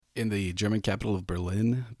In the German capital of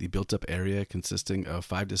Berlin, the built-up area consisting of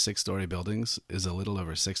 5 to 6-story buildings is a little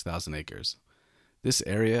over 6,000 acres. This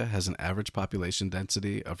area has an average population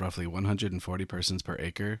density of roughly 140 persons per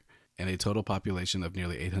acre and a total population of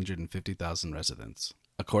nearly 850,000 residents.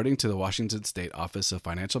 According to the Washington State Office of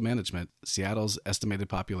Financial Management, Seattle's estimated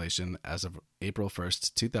population as of April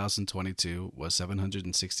 1st, 2022 was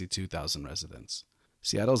 762,000 residents.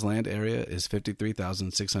 Seattle's land area is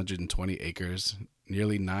 53,620 acres,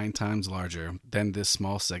 nearly 9 times larger than this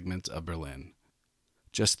small segment of Berlin.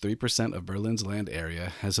 Just 3% of Berlin's land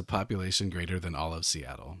area has a population greater than all of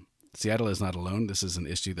Seattle. Seattle is not alone. This is an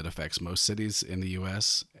issue that affects most cities in the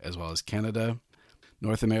U.S. as well as Canada.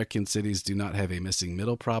 North American cities do not have a missing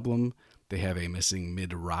middle problem. They have a missing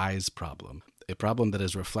mid-rise problem, a problem that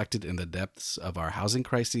is reflected in the depths of our housing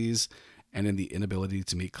crises and in the inability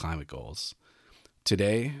to meet climate goals.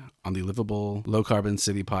 Today, on the Livable Low Carbon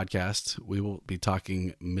City podcast, we will be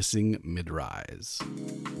talking missing mid-rise.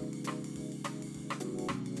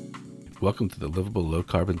 Welcome to the Livable Low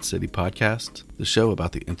Carbon City podcast, the show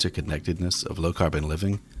about the interconnectedness of low carbon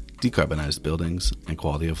living, decarbonized buildings, and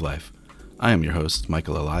quality of life. I am your host,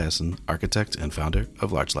 Michael Eliason, architect and founder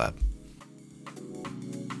of Large Lab.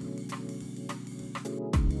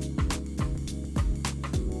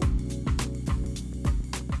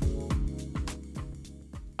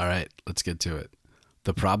 All right, let's get to it.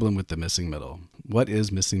 The problem with the missing middle. What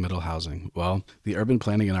is missing middle housing? Well, the urban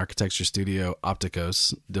planning and architecture studio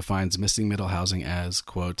Optikos defines missing middle housing as,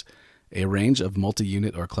 quote, a range of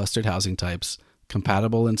multi-unit or clustered housing types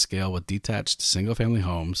compatible in scale with detached single-family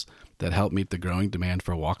homes that help meet the growing demand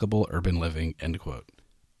for walkable urban living, end quote.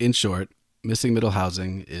 In short, missing middle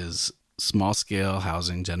housing is small-scale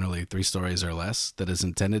housing, generally 3 stories or less, that is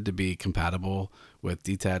intended to be compatible with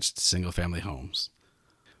detached single-family homes.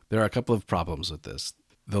 There are a couple of problems with this.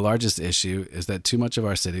 The largest issue is that too much of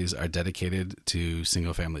our cities are dedicated to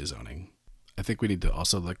single-family zoning. I think we need to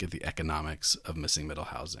also look at the economics of missing middle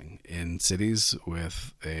housing. In cities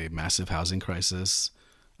with a massive housing crisis,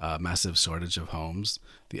 massive shortage of homes,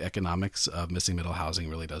 the economics of missing middle housing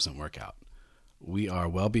really doesn't work out. We are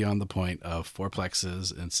well beyond the point of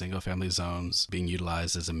fourplexes and single-family zones being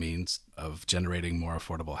utilized as a means of generating more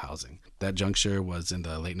affordable housing. That juncture was in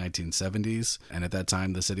the late 1970s, and at that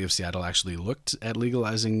time, the city of Seattle actually looked at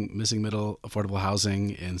legalizing missing middle affordable housing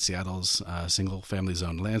in Seattle's single-family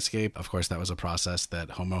zone landscape. Of course, that was a process that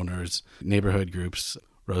homeowners, neighborhood groups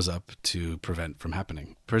rose up to prevent from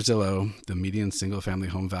happening. Per Zillow, the median single-family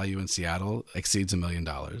home value in Seattle exceeds $1 million.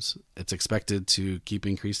 It's expected to keep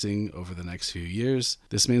increasing over the next few years.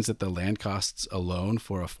 This means that the land costs alone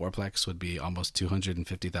for a fourplex would be almost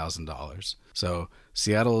 $250,000. So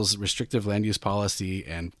Seattle's restrictive land use policy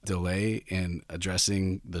and delay in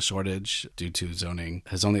addressing the shortage due to zoning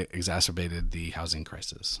has only exacerbated the housing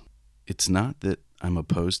crisis. It's not that I'm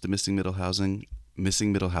opposed to missing middle housing.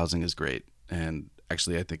 Missing middle housing is great, and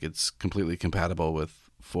actually, I think it's completely compatible with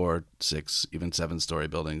 4, 6, even 7-story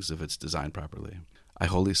buildings if it's designed properly. I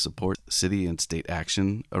wholly support city and state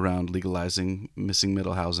action around legalizing missing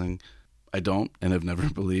middle housing. I don't and have never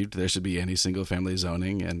believed there should be any single-family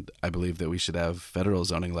zoning, and I believe that we should have federal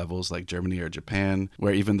zoning levels like Germany or Japan,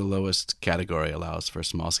 where even the lowest category allows for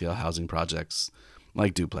small-scale housing projects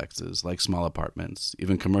like duplexes, like small apartments,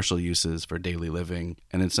 even commercial uses for daily living,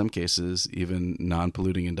 and in some cases, even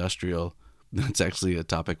non-polluting industrial. That's actually a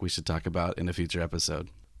topic we should talk about in a future episode.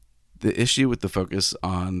 The issue with the focus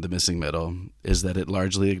on the missing middle is that it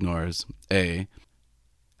largely ignores, A,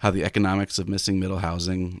 how the economics of missing middle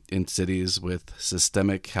housing in cities with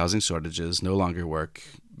systemic housing shortages no longer work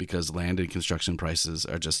because land and construction prices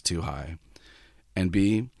are just too high, and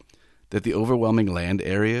B, that the overwhelming land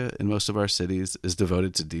area in most of our cities is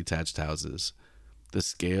devoted to detached houses. The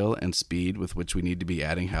scale and speed with which we need to be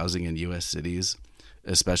adding housing in U.S. cities,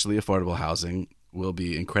 especially affordable housing, will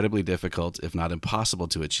be incredibly difficult, if not impossible,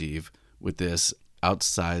 to achieve with this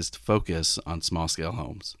outsized focus on small-scale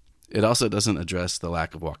homes. It also doesn't address the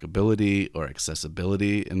lack of walkability or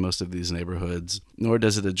accessibility in most of these neighborhoods, nor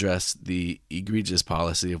does it address the egregious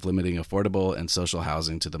policy of limiting affordable and social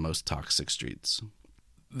housing to the most toxic streets.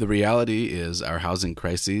 The reality is our housing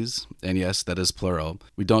crises, and yes, that is plural,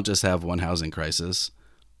 we don't just have one housing crisis,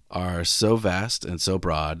 are so vast and so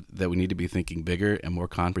broad that we need to be thinking bigger and more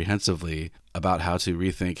comprehensively about how to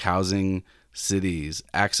rethink housing, cities,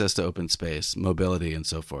 access to open space, mobility, and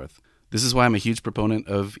so forth. This is why I'm a huge proponent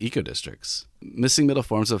of eco-districts. Missing middle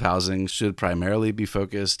forms of housing should primarily be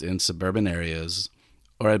focused in suburban areas,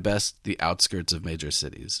 or at best, the outskirts of major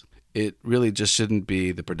cities. It really just shouldn't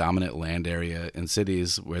be the predominant land area in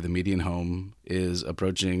cities where the median home is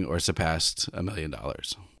approaching or surpassed $1 million.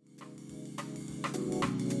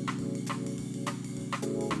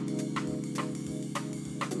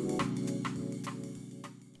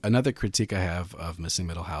 Another critique I have of missing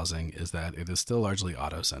middle housing is that it is still largely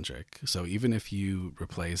auto-centric. So even if you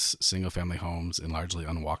replace single-family homes in largely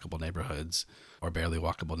unwalkable neighborhoods or barely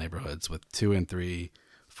walkable neighborhoods with 2 and 3,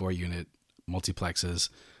 4-unit multiplexes,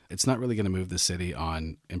 it's not really going to move the city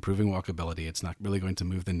on improving walkability. It's not really going to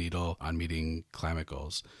move the needle on meeting climate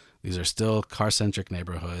goals. These are still car-centric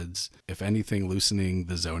neighborhoods. If anything, loosening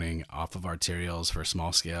the zoning off of arterials for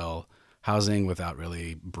small-scale housing without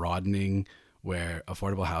really broadening where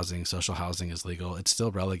affordable housing, social housing is legal, it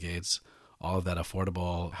still relegates all of that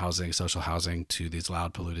affordable housing, social housing to these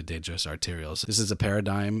loud, polluted, dangerous arterials. This is a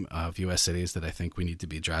paradigm of U.S. cities that I think we need to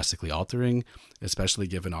be drastically altering, especially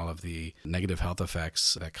given all of the negative health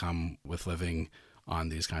effects that come with living on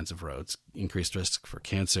these kinds of roads. Increased risk for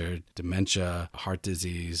cancer, dementia, heart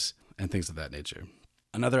disease, and things of that nature.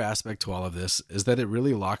 Another aspect to all of this is that it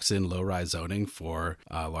really locks in low-rise zoning for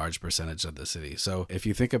a large percentage of the city. So if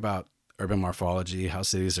you think about urban morphology, how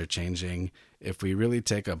cities are changing, if we really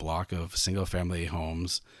take a block of single-family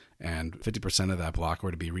homes and 50% of that block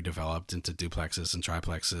were to be redeveloped into duplexes and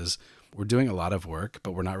triplexes, we're doing a lot of work,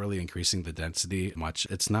 but we're not really increasing the density much.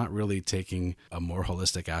 It's not really taking a more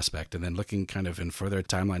holistic aspect and then looking kind of in further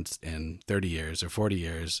timelines in 30 years or 40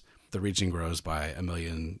 years, the region grows by 1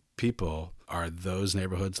 million people. Are those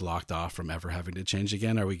neighborhoods locked off from ever having to change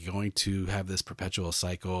again? Are we going to have this perpetual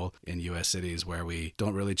cycle in U.S. cities where we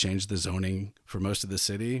don't really change the zoning for most of the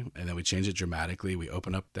city and then we change it dramatically? We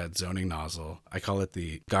open up that zoning nozzle. I call it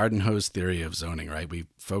the garden hose theory of zoning, right? We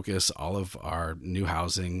focus all of our new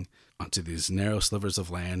housing onto these narrow slivers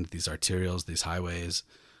of land, these arterials, these highways,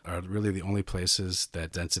 are really the only places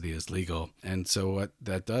that density is legal. And so what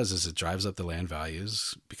that does is it drives up the land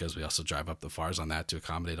values because we also drive up the FARs on that to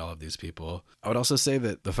accommodate all of these people. I would also say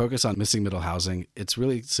that the focus on missing middle housing, it's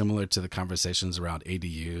really similar to the conversations around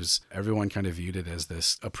ADUs. Everyone kind of viewed it as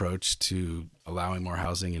this approach to allowing more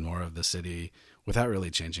housing in more of the city without really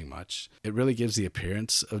changing much. It really gives the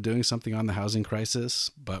appearance of doing something on the housing crisis,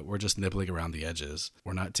 but we're just nibbling around the edges.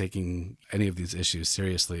 We're not taking any of these issues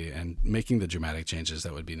seriously and making the dramatic changes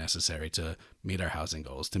that would be necessary to meet our housing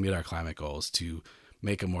goals, to meet our climate goals, to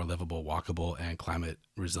make a more livable, walkable, and climate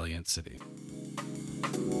resilient city.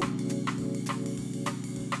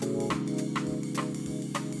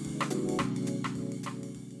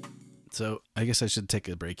 So I guess I should take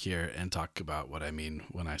a break here and talk about what I mean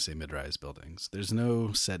when I say mid-rise buildings. There's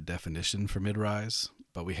no set definition for mid-rise,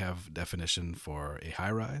 but we have definition for a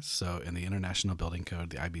high-rise. So in the International Building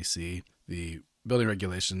Code, the IBC, the building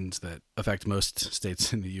regulations that affect most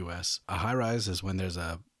states in the U.S., a high-rise is when there's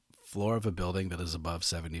a floor of a building that is above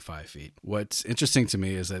 75 feet. What's interesting to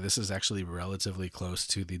me is that this is actually relatively close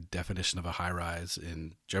to the definition of a high-rise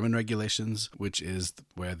in German regulations, which is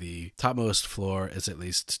where the topmost floor is at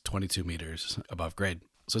least 22 meters above grade.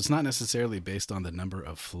 So it's not necessarily based on the number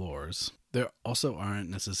of floors. There also aren't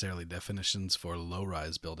necessarily definitions for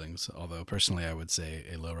low-rise buildings, although personally I would say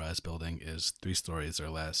a low-rise building is 3 stories or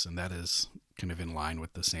less, and that is kind of in line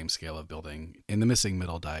with the same scale of building in the missing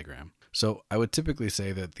middle diagram. So I would typically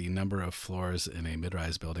say that the number of floors in a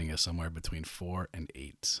mid-rise building is somewhere between 4 and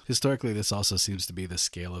 8. Historically, this also seems to be the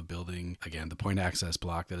scale of building, again, the point access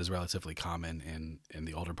block that is relatively common in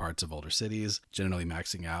the older parts of older cities, generally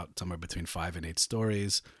maxing out somewhere between 5 and 8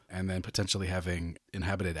 stories, and then potentially having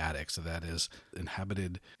inhabited attics. So that is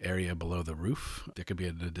inhabited area below the roof. There could be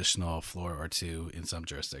an additional floor or 2 in some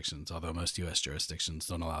jurisdictions, although most U.S. jurisdictions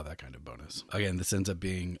don't allow that kind of bonus. Again, this ends up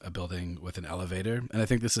being a building with an elevator, and I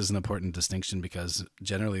think this is an important distinction because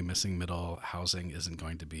generally missing middle housing isn't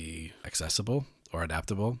going to be accessible or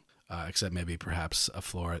adaptable. Except maybe perhaps a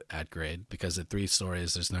floor at grade, because at 3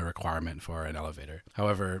 stories, there's no requirement for an elevator.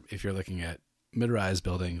 However, if you're looking at mid-rise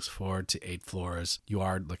buildings, 4 to 8 floors, you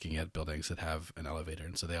are looking at buildings that have an elevator,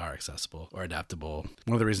 and so they are accessible or adaptable.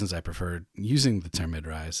 One of the reasons I prefer using the term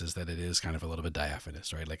mid-rise is that it is kind of a little bit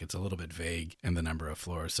diaphanous, right? Like it's a little bit vague in the number of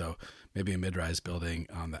floors. So maybe a mid-rise building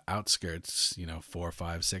on the outskirts, 4,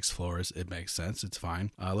 5, 6 floors, it makes sense. It's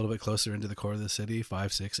fine. A little bit closer into the core of the city,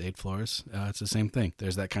 5, 6, 8 floors, it's the same thing.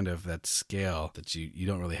 There's that kind of that scale that you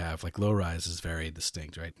don't really have. Like low-rise is very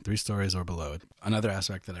distinct, right? 3 stories or below. Another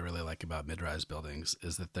aspect that I really like about mid-rise buildings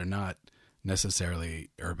is that they're not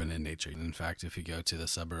necessarily urban in nature. In fact, if you go to the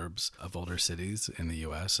suburbs of older cities in the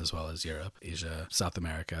US as well as Europe, Asia, South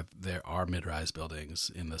America, there are mid-rise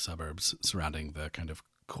buildings in the suburbs surrounding the kind of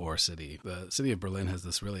core city. The city of Berlin has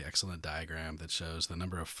this really excellent diagram that shows the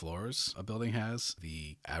number of floors a building has,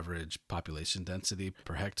 the average population density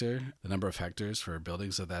per hectare, the number of hectares for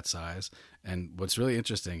buildings of that size. And what's really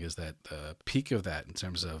interesting is that the peak of that in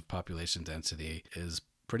terms of population density is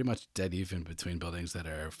pretty much dead even between buildings that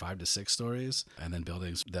are 5 to 6 stories and then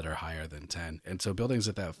buildings that are higher than 10. And so buildings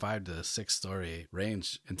at that 5 to 6 story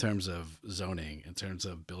range in terms of zoning, in terms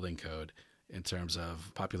of building code, in terms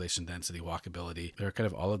of population density, walkability. There are kind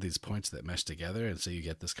of all of these points that mesh together. And so you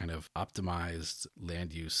get this kind of optimized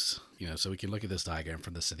land use. So we can look at this diagram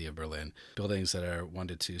from the city of Berlin. Buildings that are 1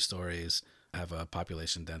 to 2 stories have a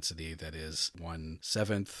population density that is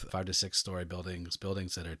 1/7. 5 to 6 story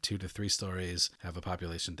buildings that are 2 to 3 stories have a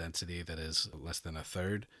population density that is less than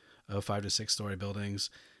 1/3 of 5 to 6 story buildings.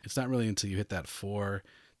 It's not really until you hit that 4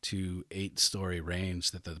 to 8 story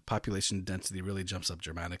range that the population density really jumps up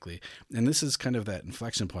dramatically. And this is kind of that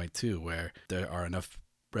inflection point too, where there are enough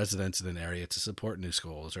residents in an area to support new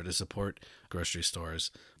schools or to support grocery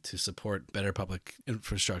stores, to support better public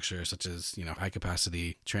infrastructure such as, high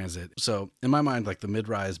capacity transit. So in my mind, like the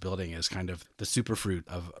mid-rise building is kind of the superfruit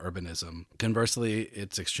of urbanism. Conversely,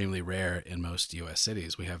 it's extremely rare in most US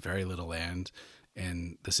cities. We have very little land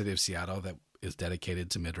in the city of Seattle that is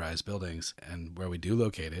dedicated to mid-rise buildings, and where we do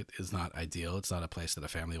locate it is not ideal. It's not a place that a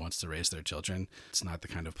family wants to raise their children. It's not the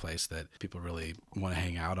kind of place that people really want to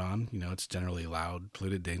hang out on. It's generally loud,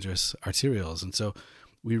 polluted, dangerous arterials. And so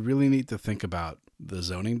we really need to think about the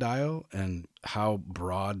zoning dial and how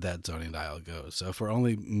broad that zoning dial goes. So if we're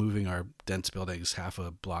only moving our dense buildings half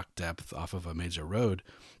a block depth off of a major road,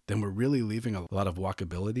 then we're really leaving a lot of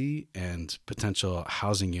walkability and potential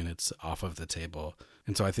housing units off of the table.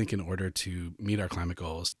 And so I think in order to meet our climate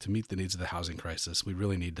goals, to meet the needs of the housing crisis, we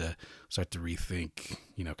really need to start to rethink,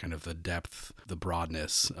 kind of the depth, the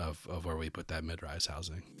broadness of where we put that mid-rise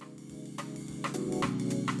housing.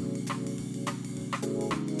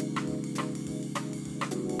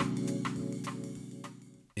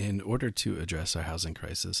 In order to address our housing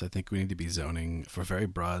crisis, I think we need to be zoning for a very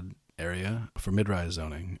broad area for mid-rise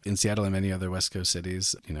zoning. In Seattle and many other West Coast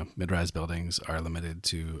cities, mid-rise buildings are limited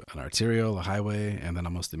to an arterial, a highway, and then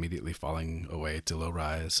almost immediately falling away to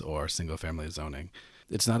low-rise or single-family zoning.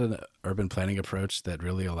 It's not an urban planning approach that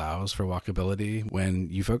really allows for walkability. When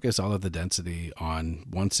you focus all of the density on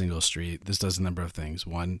one single street, this does a number of things.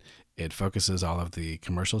 One, it focuses all of the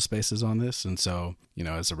commercial spaces on this. And so,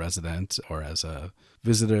 as a resident or as a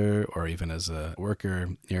visitor or even as a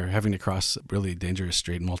worker, you're having to cross a really dangerous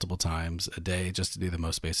street multiple times a day just to do the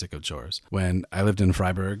most basic of chores. When I lived in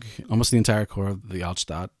Freiburg, almost the entire core of the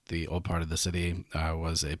Altstadt, the old part of the city,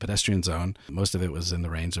 was a pedestrian zone. Most of it was in the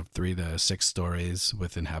range of 3 to 6 stories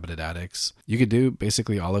with inhabited attics. You could do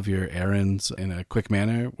basically all of your errands in a quick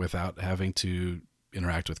manner without having to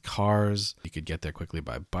interact with cars. You could get there quickly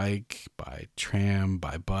by bike, by tram,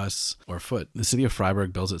 by bus, or foot. The city of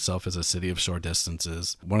Freiburg bills itself as a city of short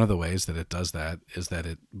distances. One of the ways that it does that is that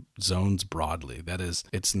it zones broadly. That is,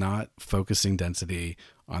 it's not focusing density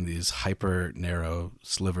on these hyper narrow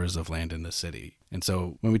slivers of land in the city. And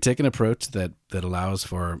so when we take an approach that allows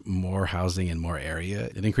for more housing in more area,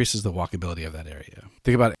 it increases the walkability of that area.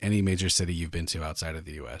 Think about any major city you've been to outside of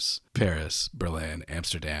the US. Paris, Berlin,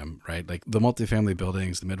 Amsterdam, right? Like the multifamily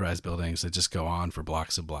buildings, the mid-rise buildings that just go on for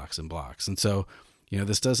blocks and blocks and blocks. And so,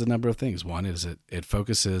 this does a number of things. One is it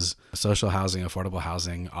focuses social housing, affordable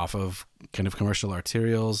housing off of kind of commercial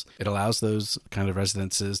arterials. It allows those kind of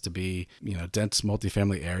residences to be, dense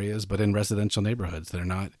multifamily areas, but in residential neighborhoods that are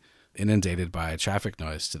not inundated by traffic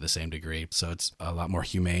noise to the same degree. So it's a lot more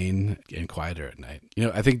humane and quieter at night.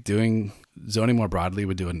 I think doing zoning more broadly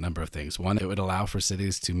would do a number of things. One, it would allow for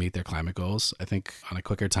cities to meet their climate goals, I think, on a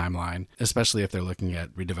quicker timeline, especially if they're looking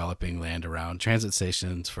at redeveloping land around transit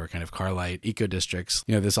stations for kind of car light eco districts.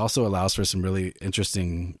 This also allows for some really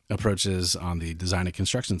interesting approaches on the design and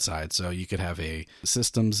construction side. So you could have a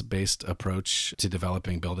systems-based approach to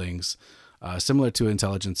developing buildings, similar to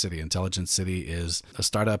Intelligent City. Intelligent City is a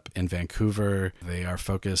startup in Vancouver. They are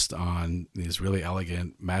focused on these really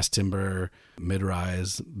elegant mass timber,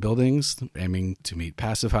 mid-rise buildings, aiming to meet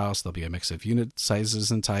passive house. There'll be a mix of unit sizes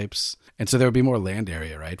and types. And so there will be more land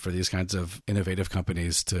area, right, for these kinds of innovative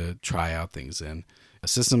companies to try out things in. A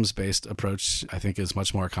systems-based approach, I think, is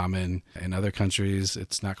much more common in other countries.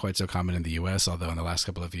 It's not quite so common in the U.S., although in the last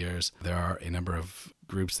couple of years, there are a number of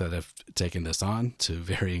groups that have taken this on to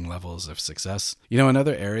varying levels of success.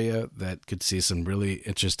 Another area that could see some really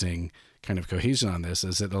interesting kind of cohesion on this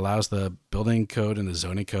is it allows the building code and the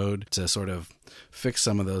zoning code to sort of fix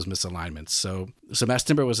some of those misalignments. So mass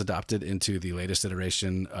timber was adopted into the latest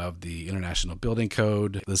iteration of the International Building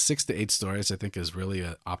Code. The 6 to 8 stories, I think, is really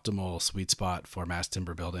an optimal sweet spot for mass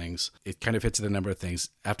timber buildings. It kind of hits at a number of things.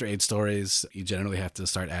 After 8 stories, you generally have to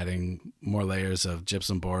start adding more layers of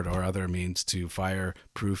gypsum board or other means to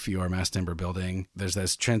fireproof your mass timber building. There's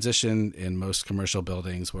this transition in most commercial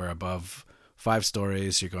buildings where above 5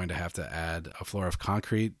 stories, you're going to have to add a floor of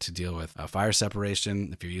concrete to deal with fire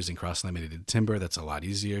separation. If you're using cross-laminated timber, that's a lot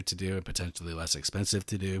easier to do and potentially less expensive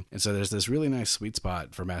to do. And so there's this really nice sweet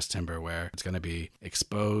spot for mass timber where it's going to be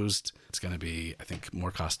exposed. It's going to be, I think,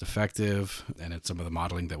 more cost effective. And in some of the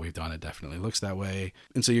modeling that we've done, it definitely looks that way.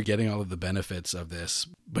 And so you're getting all of the benefits of this,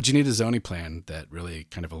 but you need a zoning plan that really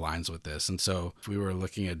kind of aligns with this. And so if we were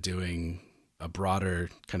looking at doing a broader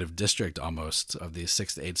kind of district almost of these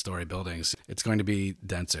 6 to 8 story buildings, it's going to be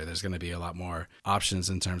denser. There's going to be a lot more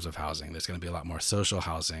options in terms of housing. There's going to be a lot more social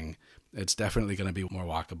housing. It's definitely going to be more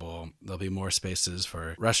walkable. There'll be more spaces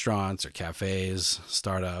for restaurants or cafes,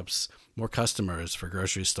 startups, more customers for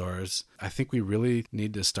grocery stores. I think we really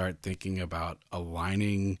need to start thinking about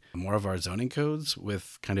aligning more of our zoning codes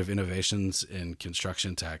with kind of innovations in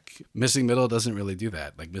construction tech. Missing Middle doesn't really do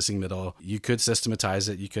that. Like Missing Middle, you could systematize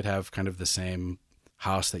it. You could have kind of the same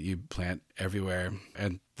house that you plant everywhere.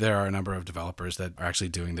 And there are a number of developers that are actually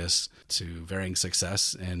doing this to varying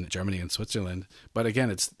success in Germany and Switzerland. But again,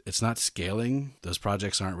 it's not scaling. Those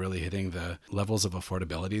projects aren't really hitting the levels of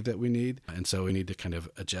affordability that we need. And so we need to kind of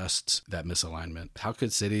adjust that misalignment. How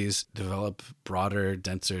could cities develop broader,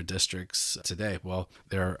 denser districts today? Well,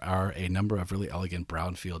 there are a number of really elegant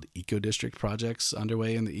brownfield eco-district projects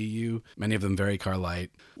underway in the EU, many of them very car light.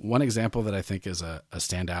 One example that I think is a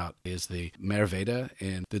standout is the Merwede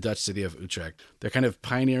in the Dutch city of Utrecht. They're kind of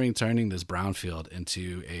pioneering turning this brownfield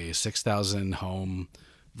into a 6,000 home,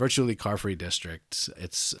 virtually car-free district.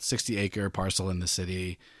 It's a 60-acre parcel in the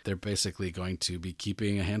city. They're basically going to be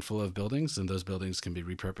keeping a handful of buildings, and those buildings can be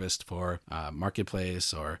repurposed for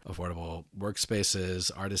marketplace or affordable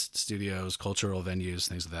workspaces, artist studios, cultural venues,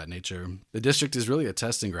 things of that nature. The district is really a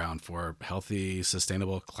testing ground for healthy,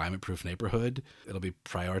 sustainable, climate-proof neighborhood. It'll be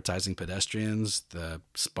prioritizing pedestrians. The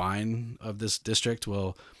spine of this district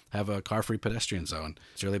will have a car-free pedestrian zone.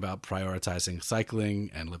 It's really about prioritizing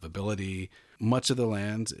cycling and livability. Much of the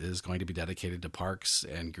land is going to be dedicated to parks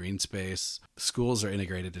and green space. Schools are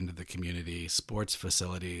integrated into the community, sports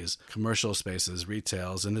facilities, commercial spaces,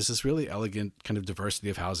 retails, and there's this really elegant kind of diversity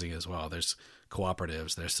of housing as well. There's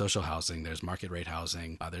cooperatives, there's social housing, there's market rate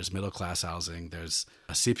housing, there's middle class housing, there's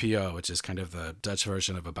a CPO, which is kind of the Dutch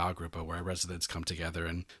version of a Bouwgruppe, where residents come together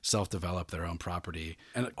and self-develop their own property,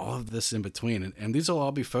 and all of this in between. And these will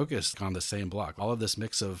all be focused on the same block. All of this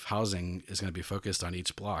mix of housing is going to be focused on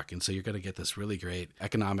each block. And so you're going to get this really great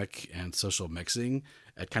economic and social mixing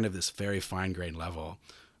at kind of this very fine-grained level.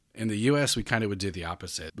 In the U.S., we kind of would do the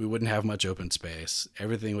opposite. We wouldn't have much open space.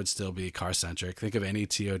 Everything would still be car-centric. Think of any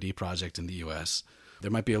TOD project in the U.S.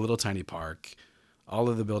 There might be a little tiny park. All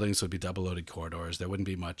of the buildings would be double-loaded corridors. There wouldn't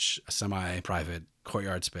be much semi-private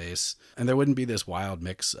courtyard space. And there wouldn't be this wild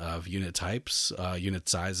mix of unit types, unit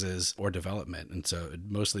sizes, or development. And so it'd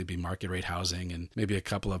mostly be market rate housing and maybe a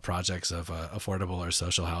couple of projects of affordable or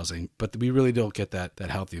social housing. But we really don't get that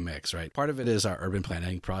healthy mix, right? Part of it is our urban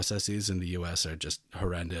planning processes in the U.S. are just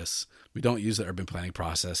horrendous. We don't use the urban planning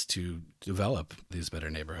process to develop these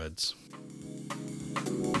better neighborhoods.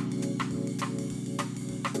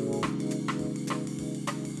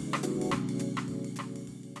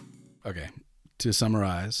 Okay, to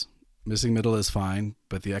summarize, Missing Middle is fine,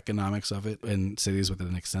 but the economics of it in cities with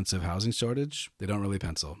an extensive housing shortage, they don't really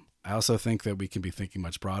pencil. I also think that we can be thinking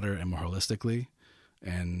much broader and more holistically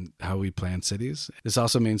in how we plan cities. This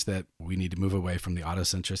also means that we need to move away from the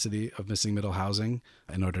autocentricity of Missing Middle housing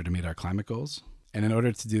in order to meet our climate goals. And in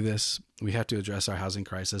order to do this, we have to address our housing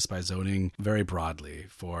crisis by zoning very broadly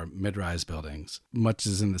for mid-rise buildings, much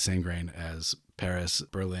as in the same grain as Paris,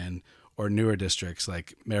 Berlin, or newer districts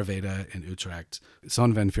like Merwede in Utrecht,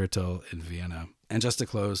 Sonnenviertel in Vienna. And just to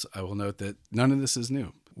close, I will note that none of this is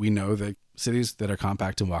new. We know that cities that are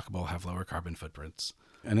compact and walkable have lower carbon footprints.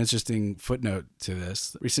 An interesting footnote to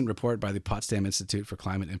this, a recent report by the Potsdam Institute for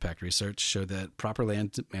Climate Impact Research showed that proper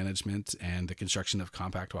land management and the construction of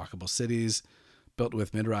compact walkable cities built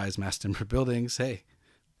with mid-rise mass timber buildings, hey,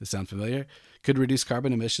 this sounds familiar, could reduce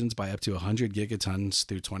carbon emissions by up to 100 gigatons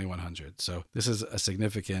through 2100. So this is a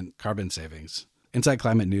significant carbon savings. Inside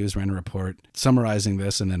Climate News ran a report summarizing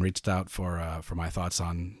this and then reached out for my thoughts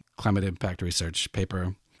on climate impact research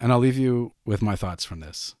paper. And I'll leave you with my thoughts from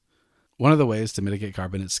this. One of the ways to mitigate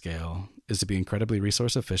carbon at scale is to be incredibly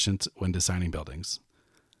resource efficient when designing buildings.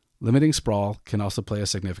 Limiting sprawl can also play a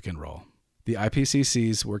significant role. The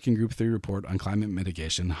IPCC's Working Group 3 report on climate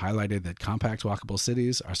mitigation highlighted that compact walkable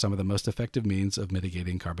cities are some of the most effective means of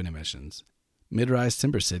mitigating carbon emissions. Mid-rise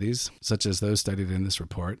timber cities, such as those studied in this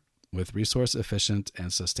report, with resource-efficient and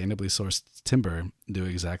sustainably sourced timber, do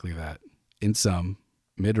exactly that. In sum,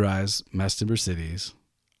 mid-rise mass timber cities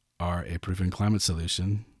are a proven climate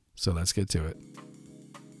solution, so let's get to it.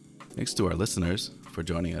 Thanks to our listeners for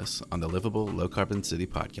joining us on the Livable Low Carbon City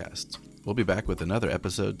podcast. We'll be back with another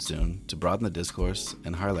episode soon to broaden the discourse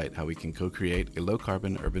and highlight how we can co-create a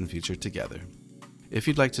low-carbon urban future together. If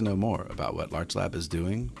you'd like to know more about what Larch Lab is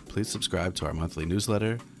doing, please subscribe to our monthly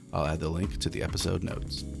newsletter. I'll add the link to the episode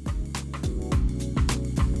notes.